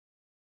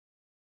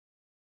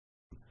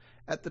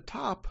at the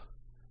top,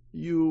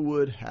 you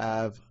would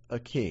have a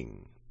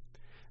king.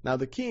 Now,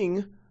 the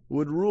king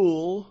would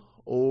rule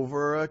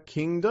over a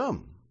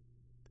kingdom.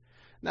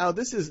 Now,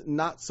 this is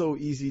not so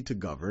easy to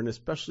govern,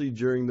 especially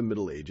during the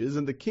Middle Ages,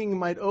 and the king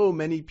might owe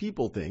many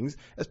people things,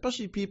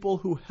 especially people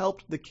who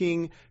helped the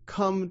king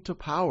come to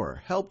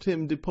power, helped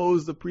him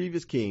depose the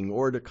previous king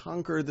or to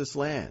conquer this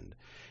land.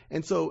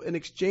 And so in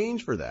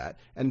exchange for that,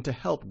 and to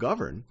help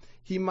govern,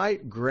 he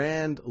might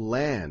grant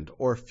land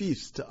or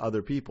fiefs to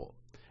other people.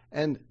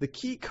 And the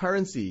key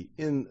currency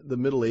in the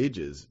Middle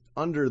Ages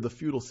under the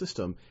feudal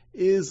system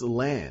is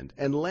land,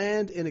 and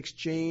land in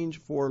exchange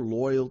for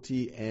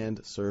loyalty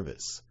and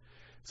service.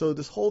 So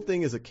this whole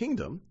thing is a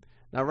kingdom.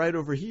 Now right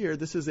over here,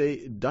 this is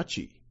a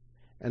duchy.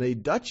 And a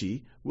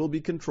duchy will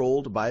be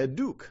controlled by a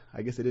duke.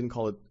 I guess they didn't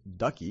call it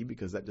duchy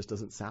because that just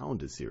doesn't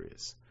sound as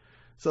serious.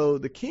 So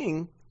the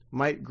king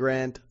might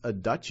grant a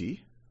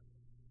duchy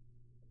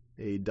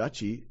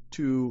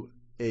to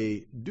a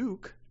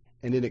duke,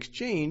 and in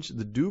exchange,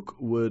 the duke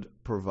would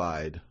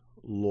provide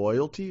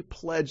loyalty,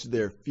 pledge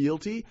their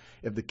fealty.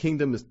 If the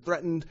kingdom is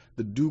threatened,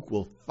 the duke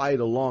will fight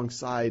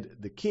alongside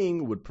the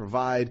king, would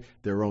provide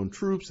their own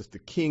troops. If the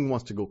king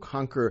wants to go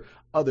conquer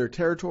other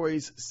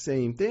territories,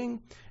 same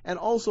thing, and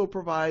also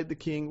provide the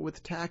king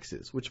with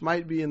taxes, which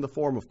might be in the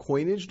form of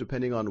coinage,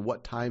 depending on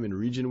what time and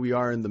region we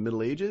are in the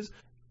Middle Ages,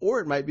 or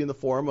it might be in the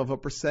form of a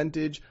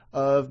percentage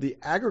of the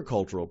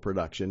agricultural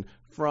production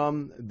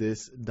from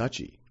this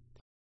duchy.